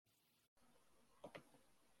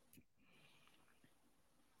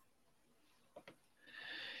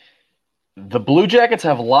The Blue Jackets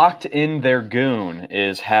have locked in their goon.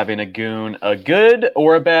 Is having a goon a good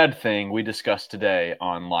or a bad thing? We discussed today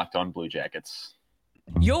on Locked On Blue Jackets.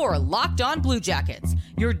 You're Locked On Blue Jackets,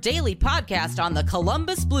 your daily podcast on the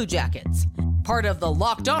Columbus Blue Jackets. Part of the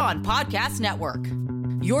Locked On Podcast Network.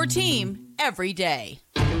 Your team every day.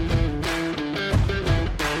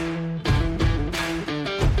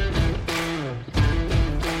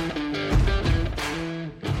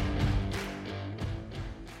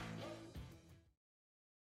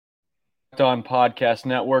 On Podcast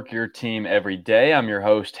Network, your team every day. I'm your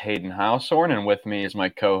host, Hayden Houshorn, and with me is my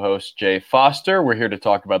co-host, Jay Foster. We're here to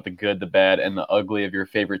talk about the good, the bad, and the ugly of your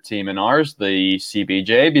favorite team and ours, the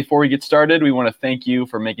CBJ. Before we get started, we want to thank you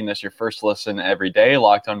for making this your first listen every day.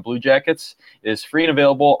 Locked On Blue Jackets is free and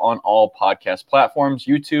available on all podcast platforms,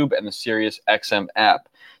 YouTube, and the SiriusXM app.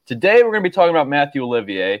 Today, we're going to be talking about Mathieu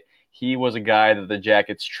Olivier. He was a guy that the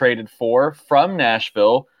Jackets traded for from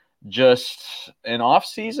Nashville just an off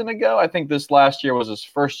season ago. I think this last year was his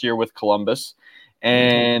first year with Columbus,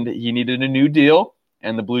 and he needed a new deal,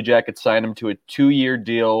 and the Blue Jackets signed him to a 2-year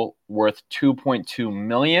deal worth $2.2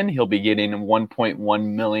 million. He'll be getting $1.1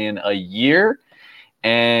 million a year.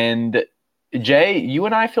 And Jay, you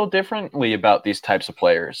and I feel differently about these types of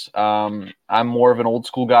players. I'm more of an old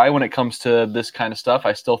school guy when it comes to this kind of stuff.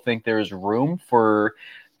 I still think there is room for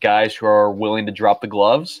guys who are willing to drop the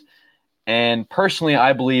gloves. And personally,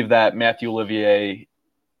 I believe that Mathieu Olivier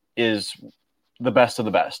is the best of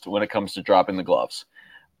the best when it comes to dropping the gloves.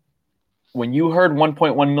 When you heard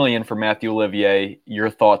 $1.1 million for Mathieu Olivier,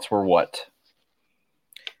 your thoughts were what?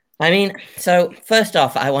 I mean, so first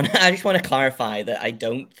off, I just want to clarify that I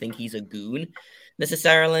don't think he's a goon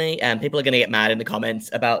necessarily. People are going to get mad in the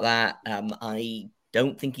comments about that. I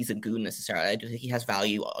don't think he's a goon necessarily. I just think he has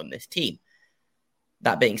value on this team.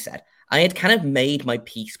 That being said, I had kind of made my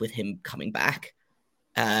peace with him coming back.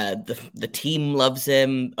 The team loves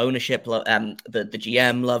him. Ownership, the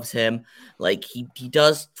GM loves him. Like he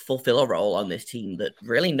does fulfill a role on this team that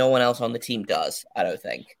really no one else on the team does. I don't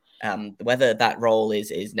think. Whether that role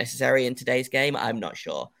is necessary in today's game, I'm not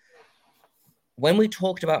sure. When we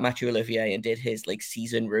talked about Mathieu Olivier and did his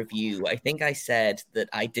season review, I think I said that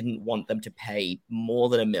I didn't want them to pay more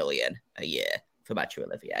than $1 million a year for Mathieu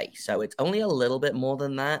Olivier. So it's only a little bit more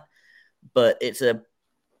than that. But it's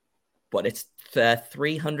it's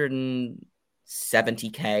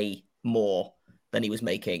 $370K more than he was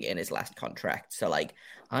making in his last contract. So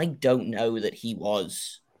I don't know that he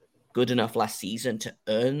was good enough last season to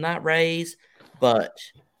earn that raise. But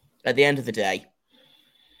at the end of the day,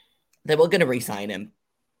 they were going to re-sign him.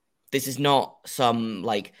 This is not some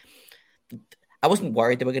I wasn't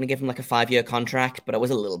worried they were going to give him a 5-year contract, but I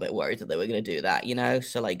was a little bit worried that they were going to do that,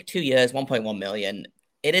 So 2 years, $1.1 million.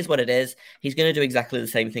 It is what it is. He's going to do exactly the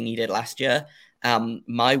same thing he did last year.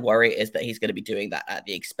 My worry is that he's going to be doing that at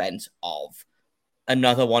the expense of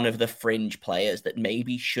another one of the fringe players that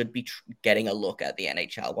maybe should be getting a look at the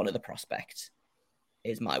NHL. One of the prospects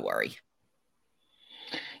is my worry.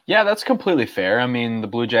 Yeah, that's completely fair. I mean, the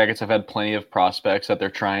Blue Jackets have had plenty of prospects that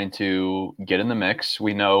they're trying to get in the mix.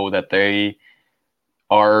 We know that they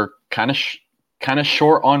are kind of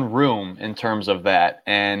short on room in terms of that.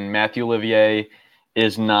 And Mathieu Olivier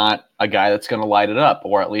is not a guy that's going to light it up,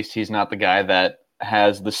 or at least he's not the guy that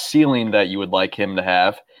has the ceiling that you would like him to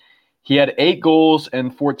have. He had 8 goals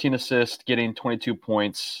and 14 assists, getting 22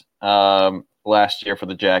 points last year for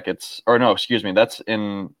the Jackets. Or no, excuse me, that's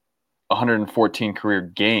in 114 career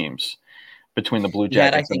games between the Blue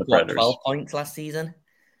Jackets and the Predators. 12 points last season.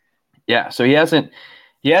 Yeah, so he hasn't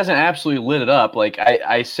absolutely lit it up.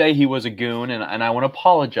 I say he was a goon, and I want to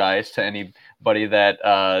apologize to anybody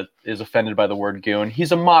that is offended by the word goon.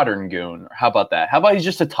 He's a modern goon. How about that? How about he's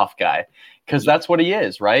just a tough guy? Because that's what he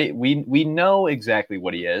is, right? We know exactly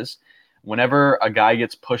what he is. Whenever a guy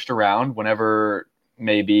gets pushed around, whenever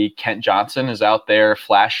maybe Kent Johnson is out there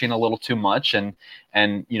flashing a little too much, and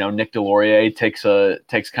Nick Delorier takes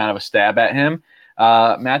kind of a stab at him,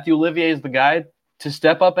 Mathieu Olivier is the guy to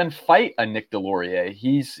step up and fight a Nick Delorier.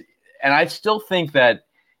 And I still think that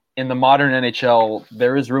in the modern NHL,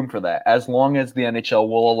 there is room for that, as long as the NHL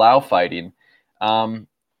will allow fighting. I'm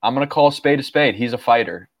going to call a spade. He's a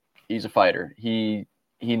fighter. He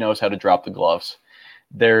knows how to drop the gloves.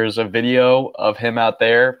 There's a video of him out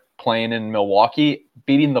there playing in Milwaukee,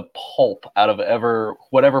 beating the pulp out of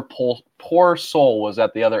whatever poor soul was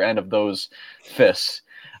at the other end of those fists.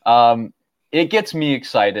 It gets me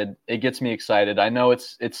excited. I know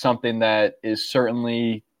it's something that is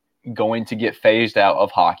certainly going to get phased out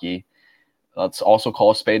of hockey. Let's also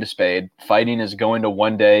call a spade. Fighting is going to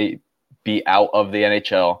one day be out of the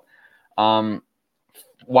NHL.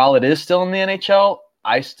 While it is still in the NHL,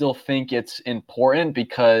 I still think it's important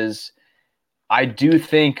because I do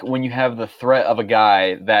think when you have the threat of a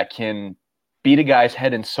guy that can beat a guy's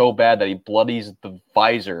head in so bad that he bloodies the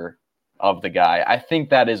visor of the guy, I think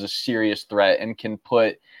that is a serious threat and can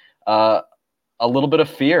put a little bit of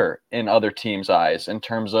fear in other teams' eyes in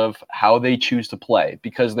terms of how they choose to play.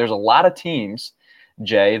 Because there's a lot of teams,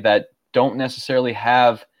 Jay, that don't necessarily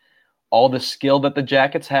have all the skill that the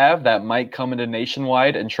Jackets have that might come into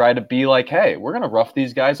Nationwide and try to be like, hey, we're going to rough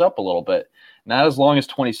these guys up a little bit. Not as long as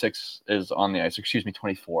 26 is on the ice. Excuse me,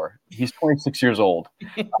 24. He's 26 years old.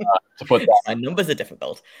 To put that. My numbers are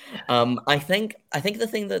difficult. I think the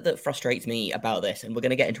thing that frustrates me about this, and we're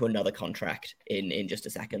going to get into another contract in just a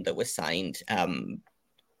second that was signed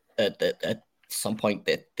at some point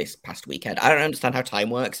this past weekend. I don't understand how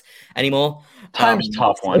time works anymore. Time's a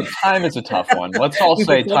tough one. Time is a tough one. Let's all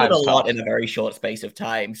say time's a lot tough. in a very short space of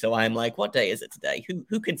time. So I'm like, what day is it today?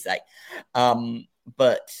 Who can say?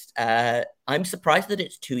 But I'm surprised that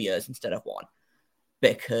it's 2 years instead of one,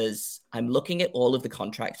 because I'm looking at all of the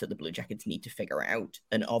contracts that the Blue Jackets need to figure out.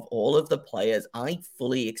 And of all of the players, I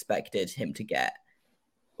fully expected him to get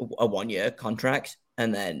a 1 year contract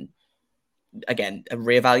and then again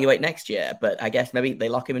reevaluate next year. But I guess maybe they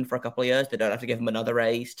lock him in for a couple of years. They don't have to give him another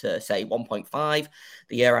raise to say 1.5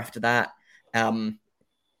 the year after that.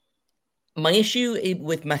 My issue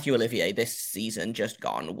with Mathieu Olivier this season just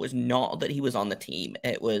gone was not that he was on the team.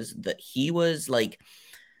 It was that he was like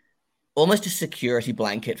almost a security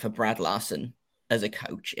blanket for Brad Larson as a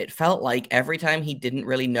coach. It felt like every time he didn't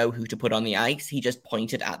really know who to put on the ice, he just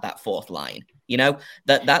pointed at that fourth line. You know,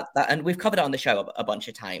 that and we've covered it on the show a bunch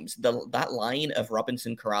of times. That line of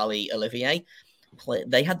Robinson, Corrali, Olivier,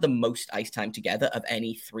 they had the most ice time together of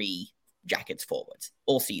any three Jackets forwards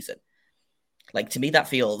all season. Like, to me, that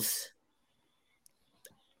feels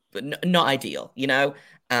not ideal, you know?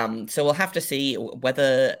 So we'll have to see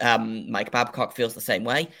whether Mike Babcock feels the same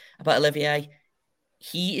way about Olivier.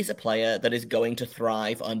 He is a player that is going to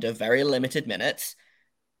thrive under very limited minutes,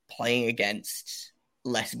 playing against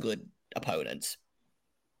less good opponents.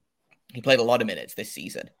 He played a lot of minutes this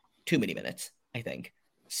season. Too many minutes, I think.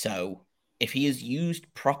 So if he is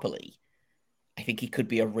used properly, I think he could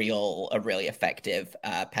be a really effective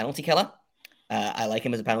penalty killer. I like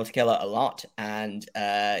him as a penalty killer a lot. And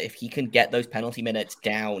if he can get those penalty minutes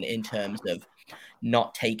down in terms of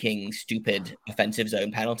not taking stupid offensive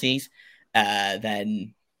zone penalties,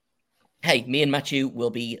 then, hey, me and Mathieu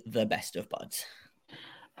will be the best of buds.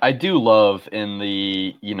 I do love in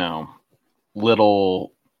the,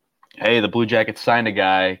 little, hey, the Blue Jackets signed a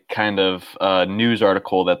guy kind of news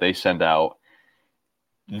article that they send out.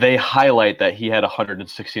 They highlight that he had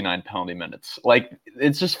 169 penalty minutes. Like,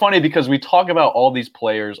 it's just funny because we talk about all these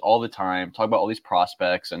players all the time, talk about all these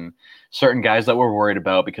prospects and certain guys that we're worried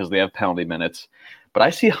about because they have penalty minutes. But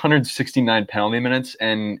I see 169 penalty minutes,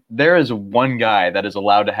 and there is one guy that is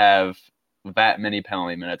allowed to have that many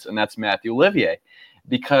penalty minutes, and that's Mathieu Olivier.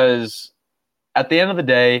 Because at the end of the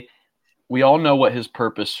day, we all know what his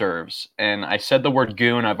purpose serves. And I said the word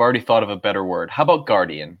goon. I've already thought of a better word. How about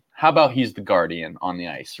guardian? How about he's the guardian on the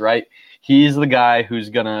ice, right? He's the guy who's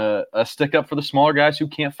going to stick up for the smaller guys who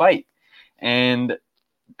can't fight. And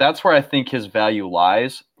that's where I think his value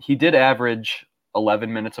lies. He did average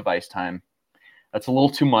 11 minutes of ice time. That's a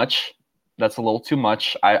little too much.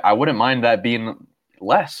 I wouldn't mind that being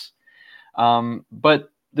less.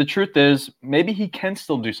 But the truth is, maybe he can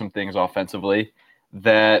still do some things offensively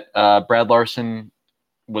that Brad Larson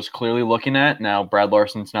was clearly looking at. Now, Brad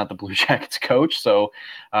Larson's not the Blue Jackets coach, so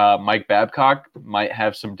Mike Babcock might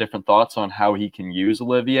have some different thoughts on how he can use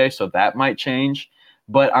Olivier, so that might change.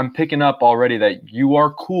 But I'm picking up already that you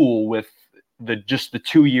are cool with just the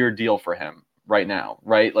 2-year deal for him right now,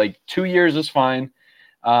 right? Like 2 years is fine.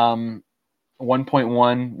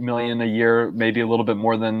 1.1 million a year, maybe a little bit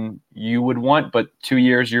more than you would want, but 2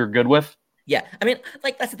 years you're good with? Yeah, I mean,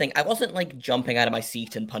 like, that's the thing. I wasn't like jumping out of my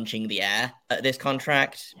seat and punching the air at this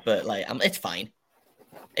contract, but like, it's fine.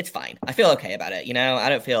 It's fine. I feel okay about it. You know, I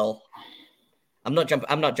don't feel. I'm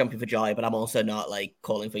not jumping for joy, but I'm also not like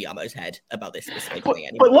calling for Yamo's head about this specific thing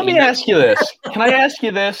anymore. But let me ask you this. Can I ask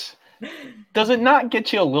you this? Does it not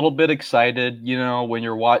get you a little bit excited, when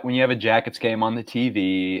when you have a Jackets game on the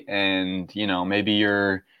TV and, maybe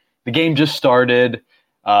the game just started,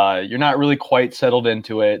 you're not really quite settled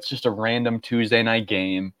into it. It's just a random Tuesday night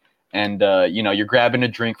game. And, you're grabbing a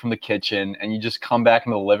drink from the kitchen and you just come back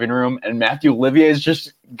into the living room and Mathieu Olivier is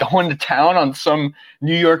just going to town on some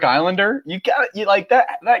New York Islander. You like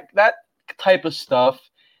that type of stuff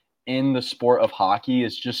in the sport of hockey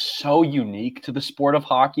is just so unique to the sport of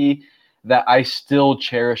hockey that I still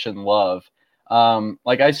cherish and love.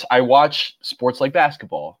 I watch sports like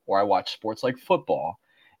basketball, or I watch sports like football,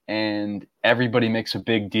 and everybody makes a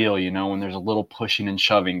big deal, when there's a little pushing and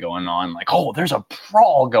shoving going on, like, oh, there's a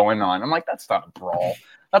brawl going on. I'm like, that's not a brawl.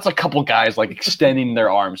 That's a couple guys like extending their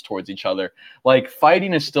arms towards each other. Like,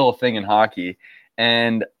 fighting is still a thing in hockey.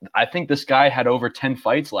 And I think this guy had over 10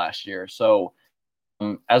 fights last year. So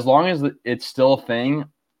as long as it's still a thing,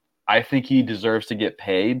 I think he deserves to get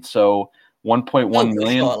paid. So 1.1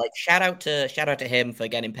 million. Sure. Like, shout out to him for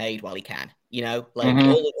getting paid while he can.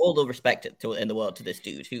 Mm-hmm. All the respect in the world to this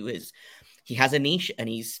dude he has a niche and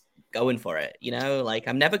he's going for it. Like,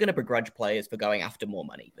 I'm never going to begrudge players for going after more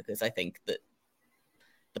money, because I think that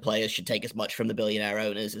the players should take as much from the billionaire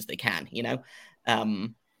owners as they can.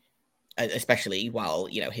 Especially while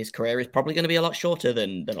his career is probably going to be a lot shorter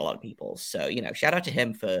than a lot of people's. So shout out to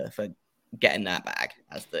him for getting that bag,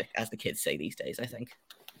 as the kids say these days, I think.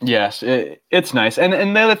 Yes, it's nice. And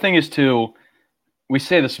the other thing is, too, we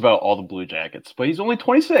say this about all the Blue Jackets, but he's only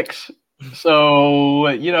 26. So,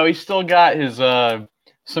 he's still got his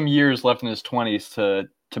some years left in his 20s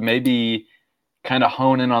to maybe kind of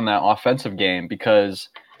hone in on that offensive game, because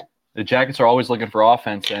the Jackets are always looking for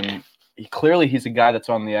offense, and he's a guy that's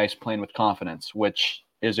on the ice playing with confidence, which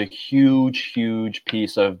is a huge, huge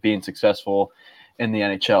piece of being successful in the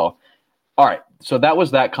NHL. All right, so that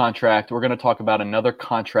was that contract. We're going to talk about another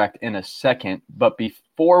contract in a second, but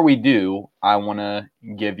before we do, I want to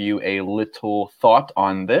give you a little thought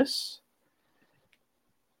on this.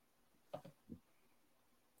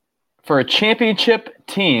 For a championship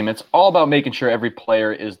team, it's all about making sure every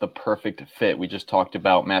player is the perfect fit. We just talked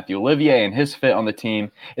about Mathieu Olivier and his fit on the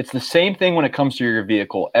team. It's the same thing when it comes to your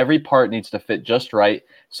vehicle. Every part needs to fit just right.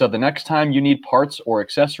 So the next time you need parts or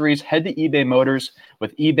accessories, head to eBay Motors.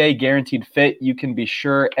 With eBay Guaranteed Fit, you can be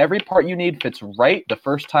sure every part you need fits right the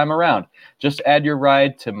first time around. Just add your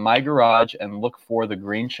ride to My Garage and look for the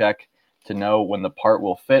green check to know when the part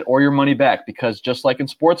will fit or your money back, because just like in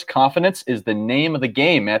sports, confidence is the name of the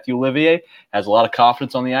game. Mathieu Olivier has a lot of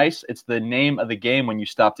confidence on the ice. It's the name of the game when you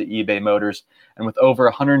stop to eBay Motors. And with over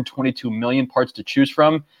 122 million parts to choose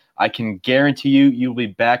from, I can guarantee you'll be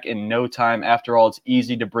back in no time. After all, it's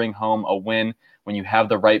easy to bring home a win when you have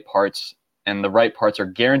the right parts, and the right parts are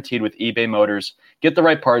guaranteed with eBay Motors. Get the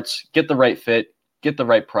right parts, get the right fit, get the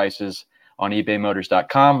right prices on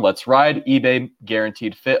ebaymotors.com. Let's ride. eBay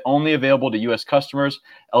Guaranteed Fit, only available to U.S. customers.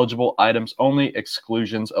 Eligible items only.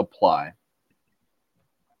 Exclusions apply.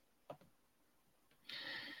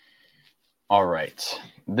 All right.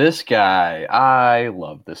 This guy, I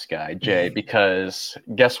love this guy, Jay, because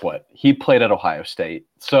guess what? He played at Ohio State.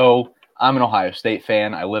 So I'm an Ohio State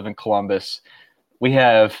fan. I live in Columbus. We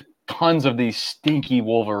have tons of these stinky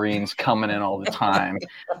Wolverines coming in all the time,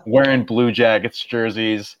 wearing Blue Jackets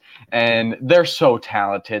jerseys, and they're so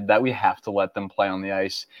talented that we have to let them play on the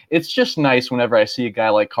ice. It's just nice whenever I see a guy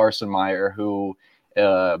like Carson Meyer, who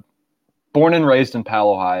born and raised in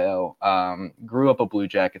Palo, Ohio, grew up a Blue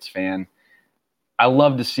Jackets fan. I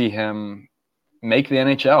love to see him make the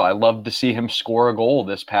NHL. I love to see him score a goal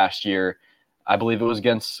this past year. I believe it was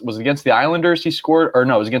against the Islanders he scored, or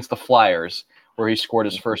no, it was against the Flyers, where he scored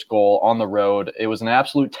his first goal on the road. It was an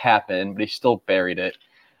absolute tap-in, but he still buried it.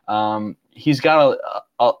 He's got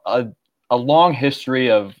a long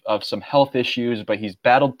history of some health issues, but he's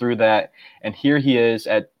battled through that, and here he is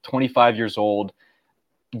at 25 years old,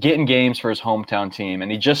 getting games for his hometown team,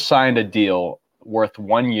 and he just signed a deal worth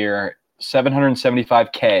 1 year,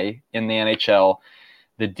 $775K in the NHL.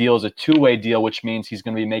 The deal is a two-way deal, which means he's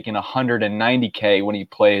going to be making $190K when he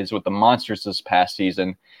plays with the Monsters this past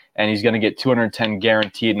season, and he's going to get $210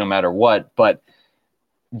 guaranteed no matter what. But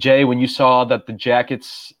Jay, when you saw that the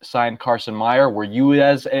Jackets signed Carson Meyer, were you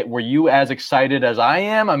as excited as I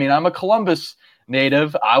am? I mean, I'm a Columbus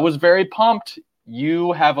native. I was very pumped.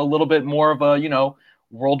 You have a little bit more of a,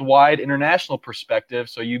 worldwide international perspective,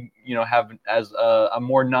 so you have as a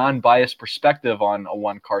more non-biased perspective on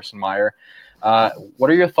one Carson Meyer. What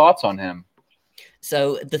are your thoughts on him?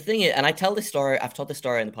 So the thing is, and I've told this story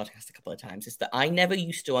in the podcast a couple of times, is that I never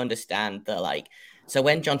used to understand so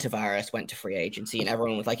when John Tavares went to free agency and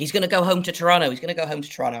everyone was like, he's going to go home to Toronto,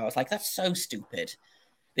 I was like, that's so stupid.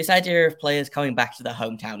 This idea of players coming back to their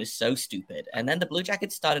hometown is so stupid. And then the Blue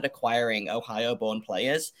Jackets started acquiring Ohio-born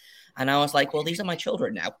players, and I was like, well, these are my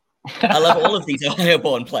children now. I love all of these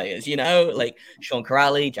Ohio-born players, like Sean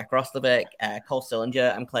Corrali, Jack Roslovic, Cole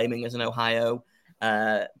Sillinger, I'm claiming as an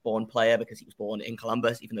Ohio-born player because he was born in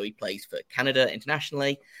Columbus, even though he plays for Canada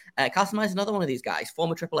internationally. Carson Meyer is another one of these guys,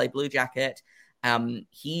 former AAA Blue Jacket.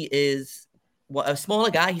 He is a smaller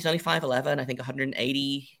guy. He's only 5'11", I think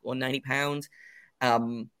 180 or 90 pounds.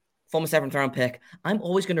 former 7th round pick. I'm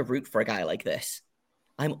always going to root for a guy like this.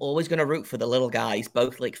 I'm always going to root for the little guys,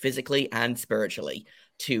 both like physically and spiritually,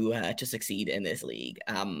 to succeed in this league.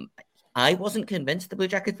 I wasn't convinced the Blue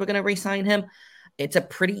Jackets were going to re-sign him. It's a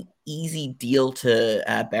pretty easy deal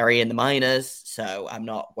to bury in the minors, so I'm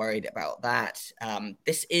not worried about that.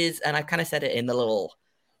 This is, and I've kind of said it in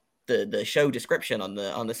the show description on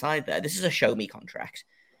the side there. This is a show me contract.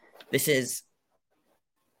 This is,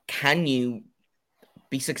 can you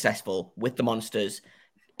be successful with the Monsters?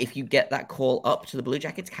 If you get that call up to the Blue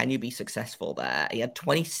Jackets, can you be successful there? He had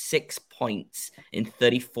 26 points in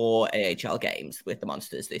 34 AHL games with the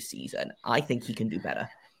Monsters this season. I think he can do better.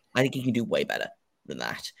 I think he can do way better than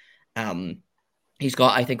that. He's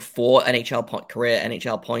got, I think, 4 career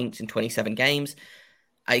NHL points in 27 games.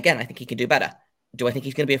 I think he can do better. Do I think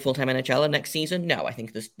he's going to be a full-time NHLer next season? No, I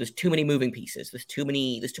think there's too many moving pieces. There's too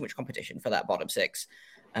much competition for that bottom 6.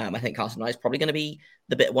 I think Carson Meyer is probably going to be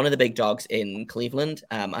one of the big dogs in Cleveland.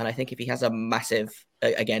 And I think if he has a massive,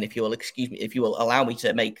 again, if you will allow me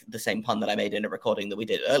to make the same pun that I made in a recording that we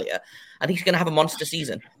did earlier, I think he's going to have a monster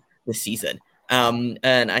season this season.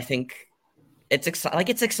 And I think it's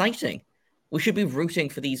exciting. We should be rooting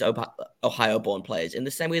for these Ohio-born players in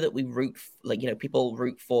the same way that we people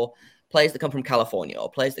root for players that come from California or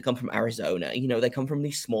players that come from Arizona. They come from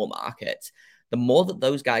these small markets. The more that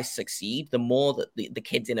those guys succeed, the more that the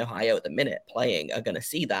kids in Ohio at the minute playing are going to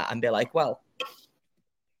see that and be like, well,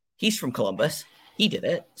 he's from Columbus. He did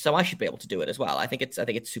it, so I should be able to do it as well. I think it's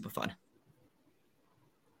super fun.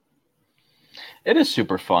 It is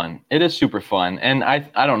super fun. And I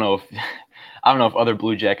don't know if other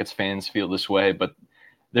Blue Jackets fans feel this way, but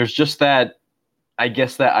there's just that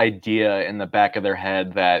idea in the back of their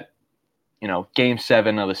head that, Game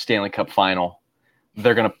 7 of the Stanley Cup Final,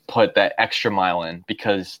 they're going to put that extra mile in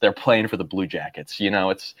because they're playing for the Blue Jackets.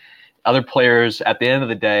 It's other players at the end of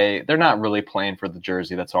the day, they're not really playing for the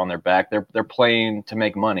jersey that's on their back. They're playing to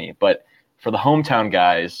make money. But for the hometown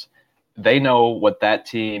guys, they know what that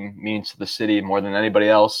team means to the city more than anybody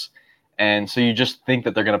else. And so you just think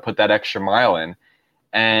that they're going to put that extra mile in.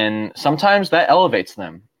 And sometimes that elevates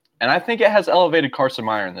them. And I think it has elevated Carson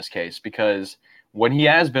Meyer in this case because when he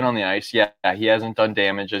has been on the ice, he hasn't done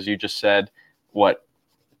damage, as you just said. What,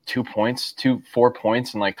 4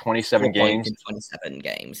 points in like 27 games? In 27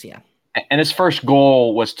 games, yeah. And his first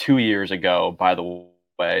goal was 2 years ago, by the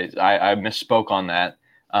way. I misspoke on that.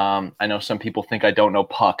 I know some people think I don't know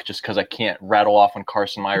puck just because I can't rattle off when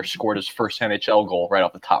Carson Meyer scored his first NHL goal right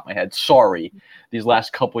off the top of my head. Sorry. These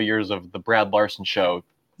last couple of years of the Brad Larson show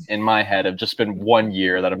in my head have just been 1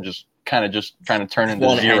 year that I'm just trying to turn into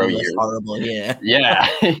 0 years. Horrible, yeah. Yeah.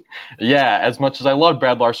 Yeah. As much as I love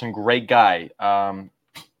Brad Larson, great guy.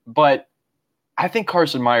 But I think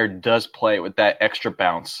Carson Meyer does play with that extra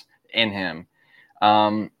bounce in him.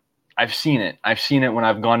 I've seen it. When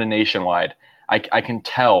I've gone to Nationwide. I can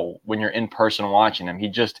tell when you're in person watching him.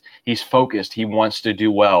 He's focused. He wants to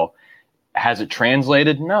do well. Has it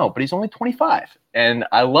translated? No, but he's only 25. And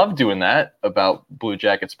I love doing that about Blue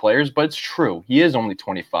Jackets players, but it's true. He is only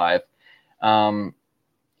 25.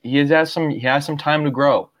 He has some time to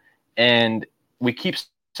grow. And we keep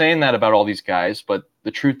saying that about all these guys, but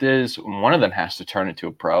the truth is one of them has to turn into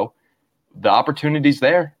a pro. The opportunity's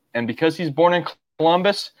there. And because he's born in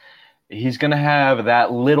Columbus, he's going to have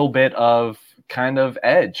that little bit of kind of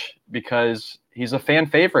edge because he's a fan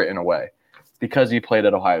favorite in a way because he played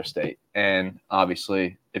at Ohio State. And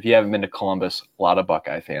obviously, if you haven't been to Columbus, a lot of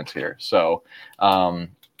Buckeye fans here. So,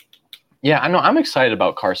 I'm excited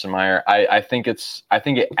about Carson Meyer. I think it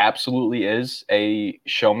absolutely is a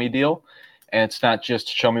show me deal. And it's not just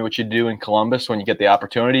show me what you do in Columbus when you get the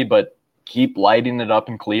opportunity, but keep lighting it up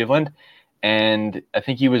in Cleveland. And I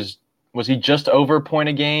think was he just over a point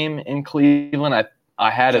a game in Cleveland? I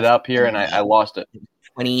had it up here and I lost it.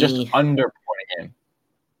 Just under a point a game.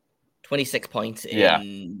 26 points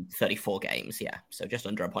in 34 games, yeah. So just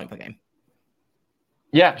under a point per game.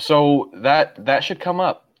 Yeah, so that should come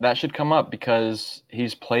up. That should come up because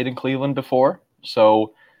he's played in Cleveland before.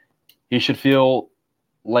 So he should feel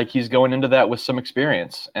like he's going into that with some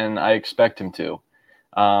experience, and I expect him to.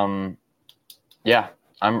 I'm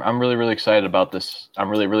really, really excited about this. I'm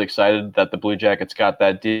really, really excited that the Blue Jackets got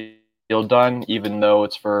that deal done, even though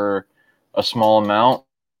it's for a small amount.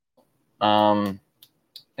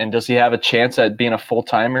 And does he have a chance at being a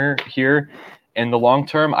full-timer here in the long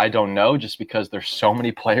term? I don't know, just because there's so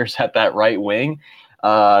many players at that right wing.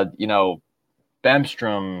 Bemstrom,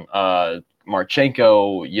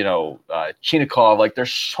 Marchenko, Chinikov. Like,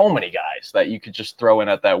 there's so many guys that you could just throw in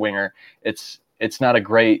at that winger. It's not a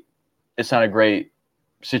great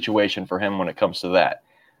situation for him when it comes to that.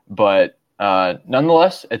 But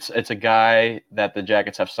Nonetheless, it's a guy that the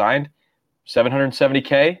Jackets have signed.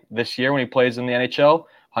 $770K this year when he plays in the NHL,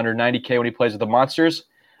 $190K when he plays with the Monsters.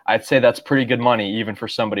 I'd say that's pretty good money, even for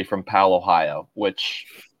somebody from Powell, Ohio, which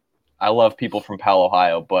I love people from Powell,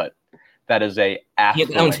 Ohio, but that is a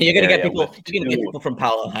affluent you're going to get people. with You're going to get people from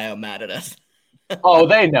Powell, Ohio, mad at us. Oh,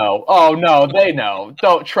 they know. Oh, no, they know.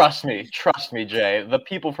 Don't trust me. Trust me, Jay. The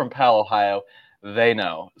people from Powell, Ohio, they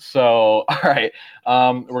know. So, all right,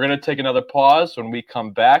 we're going to take another pause. When we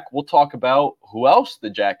come back, we'll talk about who else the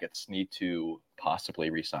Jackets need to possibly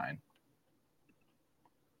re-sign.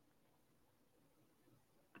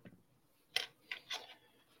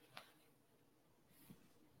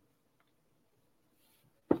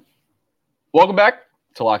 Welcome back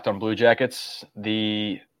to Locked On Blue Jackets.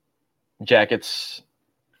 The Jackets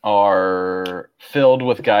are filled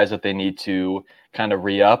with guys that they need to kind of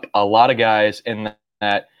re-up. A lot of guys in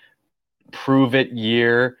that prove-it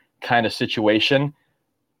year kind of situation.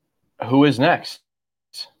 Who is next?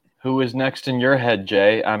 Who is next in your head,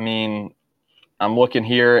 Jay? I mean, I'm looking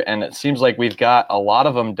here, and it seems like we've got a lot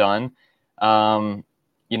of them done.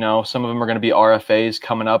 Some of them are going to be RFAs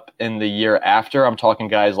coming up in the year after. I'm talking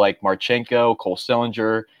guys like Marchenko, Cole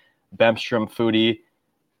Sillinger, Bemstrom, Foudy.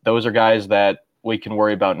 Those are guys that we can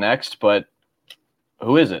worry about next, but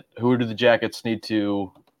who is it? Who do the Jackets need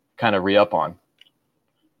to kind of re-up on?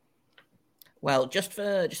 Well, just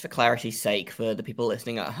for clarity's sake, for the people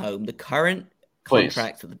listening at home, the current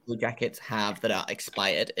contracts that the Blue Jackets have that are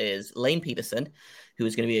expired is Lane Peterson, who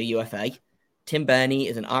is going to be a UFA. Tim Burney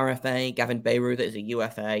is an RFA. Gavin Bayreuther is a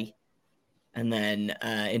UFA. And then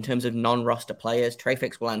in terms of non-roster players, Trey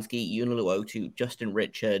Fix-Wolansky, Yuna Luotu, Justin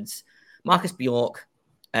Richards, Marcus Bjork,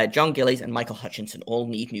 John Gillies, and Michael Hutchinson all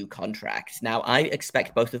need new contracts. Now, I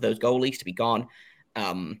expect both of those goalies to be gone.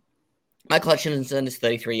 Michael Hutchinson is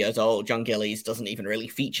 33 years old. John Gillies doesn't even really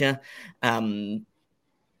feature. I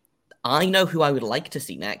know who I would like to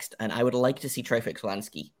see next, and I would like to see Trey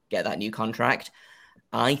Fix-Wolansky get that new contract.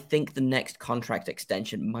 I think the next contract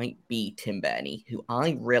extension might be Tim Burney, who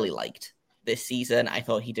I really liked this season. I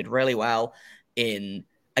thought he did really well in,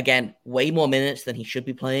 again, way more minutes than he should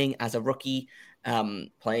be playing as a rookie,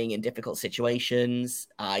 playing in difficult situations.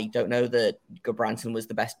 I don't know that Goodbranson was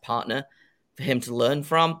the best partner for him to learn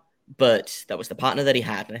from, but that was the partner that he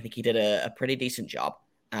had, and I think he did a pretty decent job.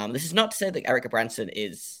 This is not to say that Eric Goodbranson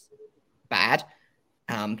is bad,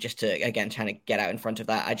 just to, again, trying to get out in front of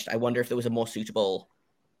that. I wonder if there was a more suitable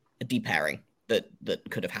de-pairing that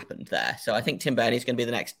could have happened there. So I think Tim Burney is going to be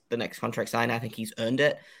the next contract sign. I think he's earned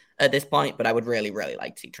it at this point, but I would really, really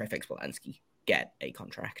like to see Trey Fix-Wolansky get a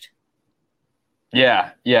contract.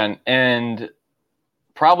 Yeah, and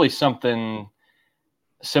probably something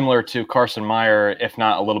similar to Carson Meyer, if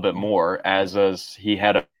not a little bit more, as he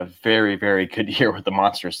had a very, very good year with the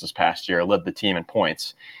Monsters this past year, led the team in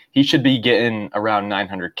points. He should be getting around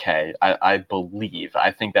 $900K, I believe.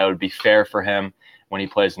 I think that would be fair for him when he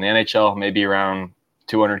plays in the NHL, maybe around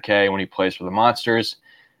 $200K when he plays for the Monsters.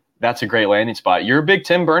 That's a great landing spot. You're a big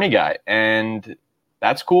Tim Burney guy, and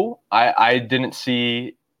that's cool. I didn't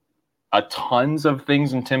see a tons of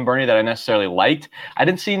things in Tim Burney that I necessarily liked. I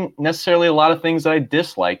didn't see necessarily a lot of things that I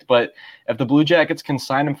disliked, but if the Blue Jackets can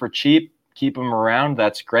sign him for cheap, keep him around,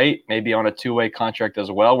 that's great. Maybe on a two-way contract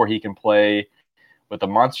as well where he can play with the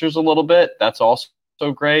Monsters a little bit. That's also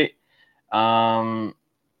great.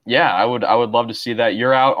 Yeah, I would love to see that.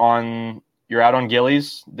 You're out on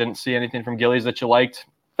Gillies. Didn't see anything from Gillies that you liked.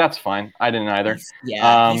 That's fine. I didn't either. He's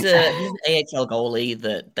an AHL goalie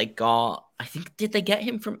that they got. I think, did they get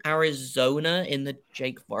him from Arizona in the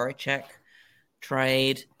Jake Voracek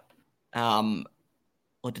trade?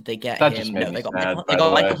 Or did they get him? No, they got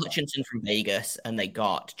Michael Hutchinson from Vegas, and they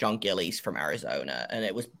got John Gillies from Arizona. And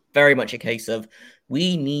it was very much a case of,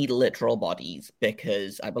 we need literal bodies,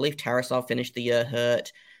 because I believe Tarasov finished the year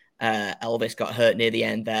hurt. Elvis got hurt near the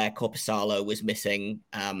end there. Korpisalo was missing.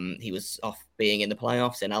 He was off being in the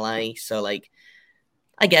playoffs in LA. So,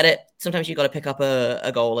 I get it. Sometimes you got to pick up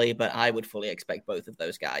a goalie, but I would fully expect both of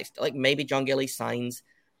those guys. Maybe John Gillies signs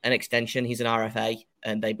an extension. He's an RFA,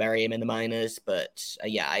 and they bury him in the minors. But,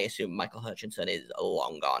 I assume Michael Hutchinson is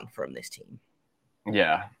long gone from this team.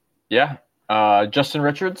 Yeah. Justin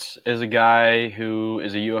Richards is a guy who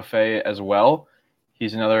is a UFA as well.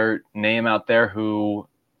 He's another name out there who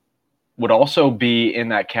would also be in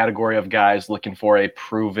that category of guys looking for a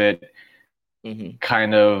prove-it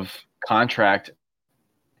kind of contract.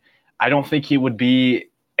 I don't think he would be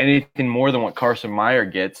anything more than what Carson Meyer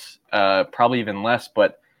gets, probably even less.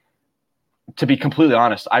 But to be completely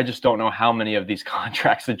honest, I just don't know how many of these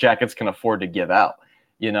contracts the Jackets can afford to give out.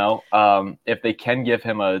 If they can give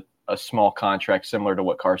him a a small contract similar to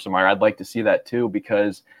what Carson Meyer. I'd like to see that too,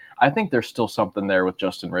 because I think there's still something there with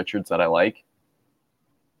Justin Richards that I like.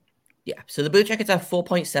 Yeah, so the Blue Jackets have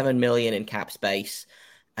 4.7 million in cap space.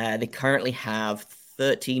 They currently have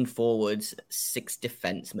 13 forwards, 6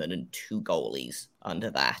 defensemen, and 2 goalies under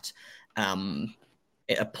that.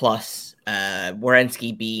 Plus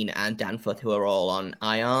Werenski, Bean, and Danforth, who are all on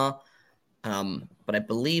IR. But I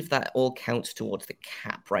believe that all counts towards the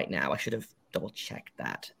cap right now. I should have double-checked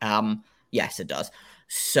that. Yes, it does.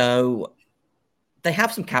 So they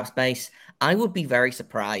have some cap space. I would be very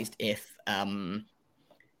surprised if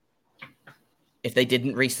they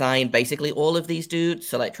didn't re-sign basically all of these dudes.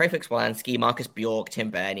 So like Trey Fix-Wolansky, Marcus Bjork, Tim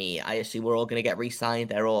Bernie, I assume we're all going to get re-signed.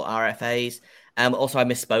 They're all RFAs. Also, I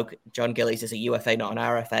misspoke. John Gillies is a UFA, not an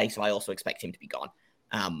RFA, so I also expect him to be gone.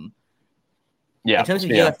 In terms of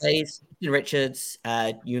UFAs, Richards,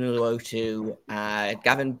 Uniluotu,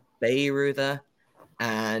 Gavin Bayreuther,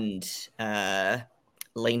 and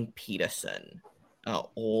Lane Peterson are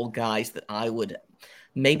all guys that I would...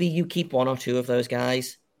 Maybe you keep one or two of those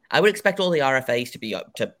guys. I would expect all the RFAs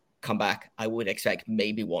to come back. I would expect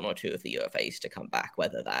maybe one or two of the UFAs to come back,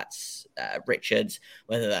 whether that's Richards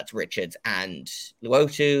and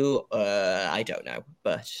Luotu. I don't know,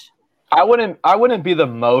 but I wouldn't be the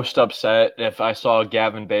most upset if I saw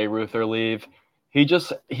Gavin Bayreuther leave. He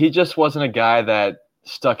just wasn't a guy that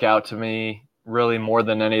stuck out to me really more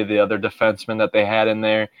than any of the other defensemen that they had in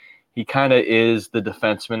there. He kind of is the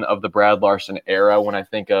defenseman of the Brad Larson era when I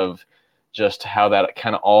think of just how that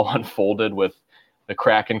kind of all unfolded with the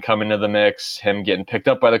Kraken coming to the mix, him getting picked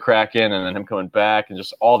up by the Kraken, and then him coming back, and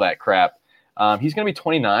just all that crap. He's going to be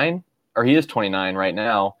 29, or he is 29 right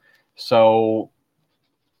now. So,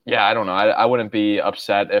 yeah, I don't know. I wouldn't be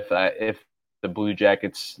upset if the Blue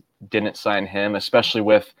Jackets didn't sign him, especially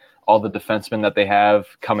with all the defensemen that they have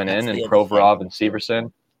coming in, and Provorov and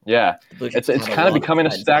Severson. Yeah, it's kind of becoming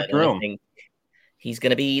a stacked room. He's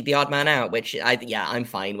going to be the odd man out, which I'm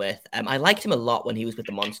fine with. I liked him a lot when he was with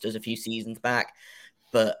the Monsters a few seasons back,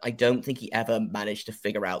 but I don't think he ever managed to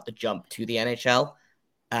figure out the jump to the NHL.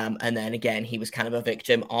 And then again, he was kind of a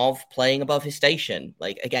victim of playing above his station.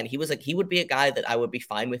 Like again, he would be a guy that I would be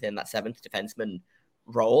fine with in that 7th defenseman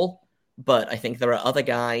role, but I think there are other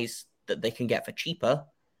guys that they can get for cheaper.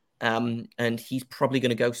 And he's probably going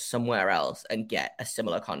to go somewhere else and get a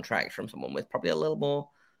similar contract from someone with probably a little more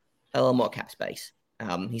cap space.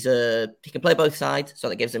 He can play both sides, so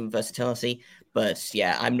that gives him versatility. But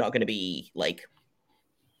yeah, I'm not going to be like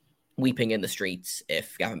weeping in the streets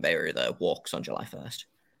if Gavin Bayreuther walks on July 1st.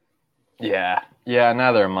 Yeah,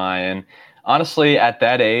 neither am I. And honestly, at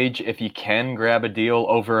that age, if you can grab a deal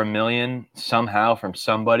over $1 million somehow from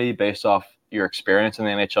somebody based off your experience in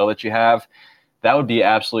the NHL that you have, that would be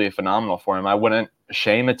absolutely phenomenal for him. I wouldn't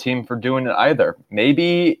shame a team for doing it either.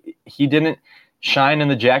 Maybe he didn't shine in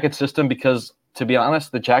the Jacket system because, to be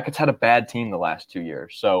honest, the Jackets had a bad team the last 2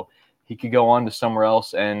 years. So he could go on to somewhere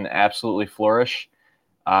else and absolutely flourish.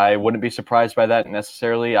 I wouldn't be surprised by that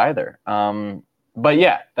necessarily either. But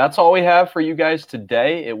yeah, that's all we have for you guys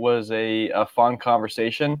today. It was a fun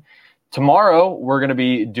conversation. Tomorrow, we're going to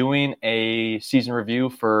be doing a season review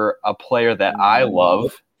for a player that I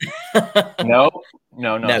love. No,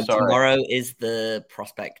 sorry. Tomorrow is the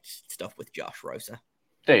prospect stuff with Josh Rosa.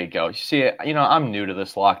 There you go. You see, I'm new to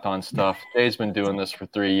this Locked On stuff. Jay's been doing this for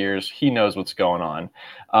 3 years. He knows what's going on.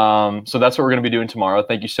 So that's what we're going to be doing tomorrow.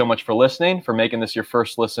 Thank you so much for listening, for making this your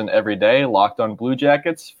first listen every day. Locked On Blue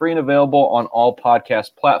Jackets, free and available on all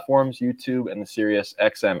podcast platforms, YouTube, and the Sirius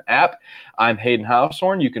XM app. I'm Hayden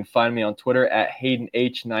Houshorn. You can find me on Twitter at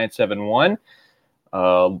HaydenH971.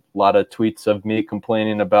 A lot of tweets of me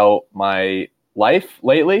complaining about my life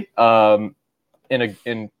lately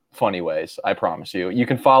in funny ways, I promise you. You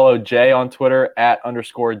can follow Jay on Twitter at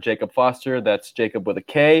 _Jacob Foster. That's Jacob with a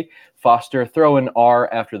K. Foster, throw an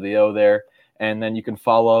R after the O there. And then you can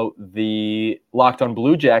follow the Locked On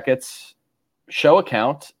Blue Jackets show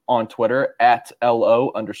account on Twitter at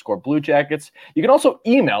LO_Blue Jackets. You can also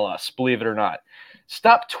email us, believe it or not.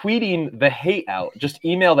 Stop tweeting the hate out. Just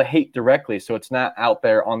email the hate directly so it's not out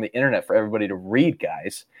there on the internet for everybody to read,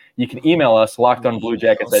 guys. You can email us,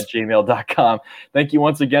 lockedonbluejackets@gmail.com. Thank you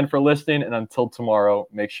once again for listening, and until tomorrow,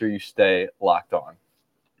 make sure you stay locked on.